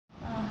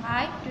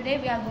Today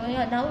we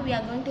are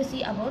going to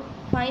see about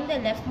find the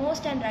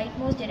leftmost and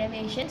rightmost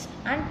derivations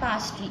and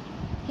past tree.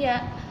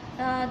 Here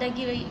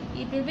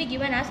it will be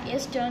given as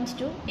S turns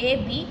to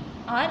AB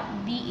or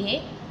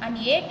BA, and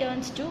A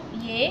turns to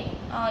A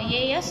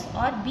AS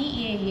or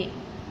BAA.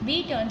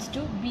 B turns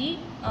to B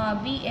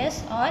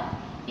BS or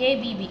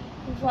ABB.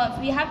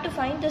 We have to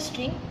find the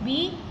string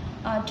B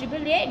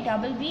triple A,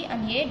 double B,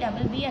 and A,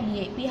 double B, and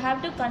A. We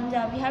have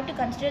to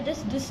consider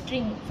this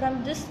string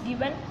from this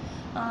given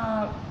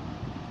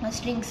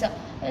strings.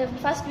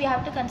 First we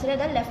have to consider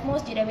the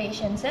leftmost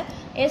derivations.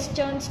 S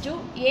turns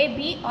to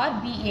AB or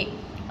BA.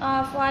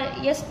 For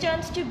S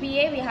turns to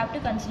BA we have to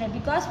consider,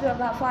 because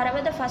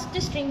forever the first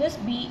string is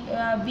B,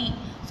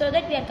 so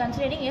that we are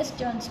considering S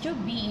turns to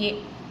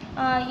BA.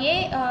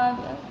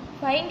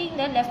 Finding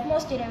the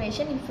leftmost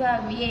derivation, if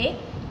A,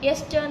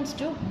 S turns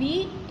to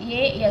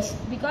BAS,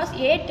 because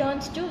A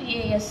turns to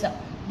AS.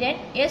 Then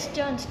S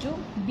turns to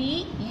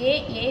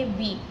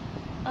BAAB.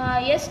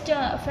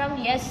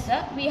 From S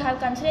we have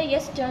considered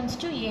S turns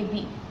to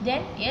AB.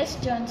 Then S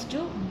turns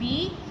to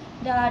B,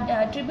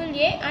 the triple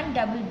A and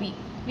double B,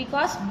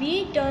 because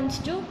B turns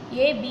to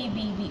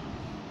ABBB.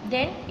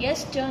 Then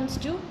S turns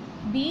to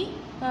B,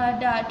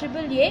 the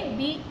triple A,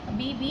 B,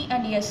 BB,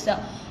 and S.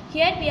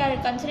 Here we are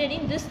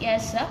considering this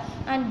S,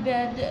 and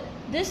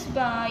this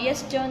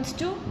S turns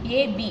to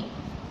AB,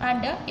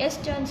 and S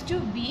turns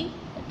to B,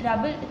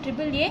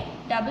 triple A,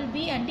 double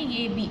B, and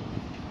AB.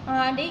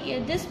 And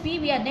this B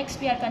we are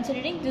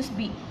considering this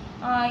B.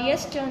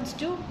 S turns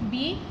to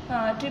B,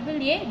 triple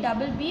A,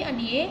 double B,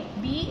 and A,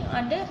 B,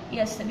 and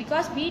S,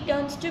 because B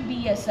turns to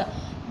BS.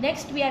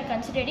 Next we are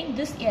considering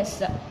this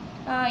S.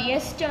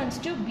 S turns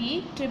to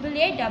B, triple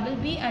A, double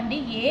B, and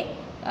A,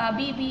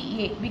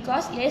 BBA,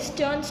 because S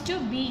turns to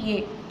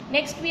BA.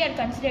 Next we are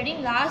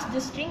considering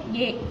this string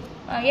A.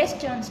 S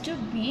turns to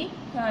B,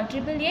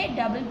 triple A,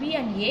 double B,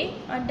 and A,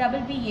 and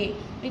double BA,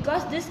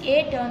 because this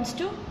A turns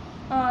to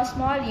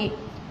small a.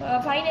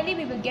 Finally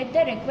we will get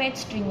the required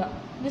string.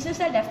 This is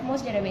the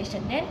leftmost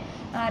derivation. Then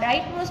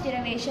rightmost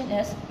derivation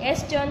is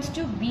S turns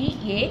to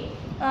BA.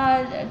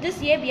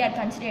 This A we are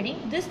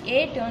considering. This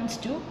A turns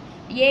to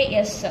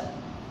AS,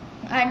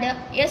 and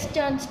S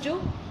turns to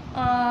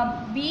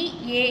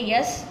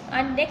BAS,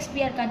 and next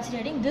we are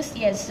considering this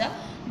S.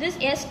 This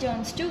S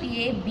turns to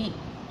AB.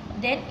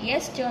 Then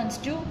S turns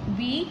to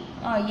B,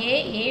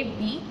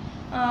 AAB.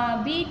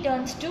 B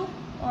turns to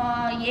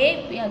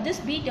this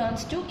B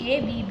turns to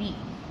ABB.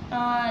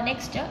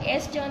 Next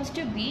S turns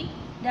to B,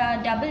 the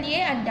double A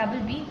and double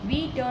B.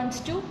 B turns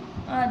to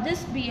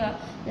this B,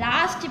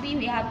 last B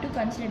we have to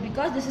consider,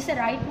 because this is the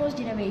rightmost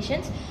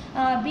derivations.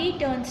 B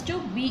turns to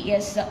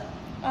BS.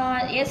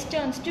 S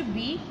turns to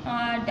B,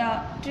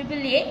 the triple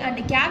A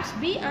and caps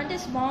B and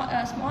small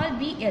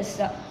BS.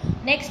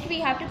 Next we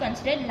have to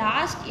consider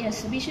last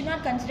S. We should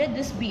not consider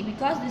this B,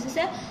 because this is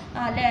a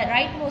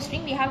rightmost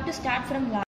string. We have to start from last.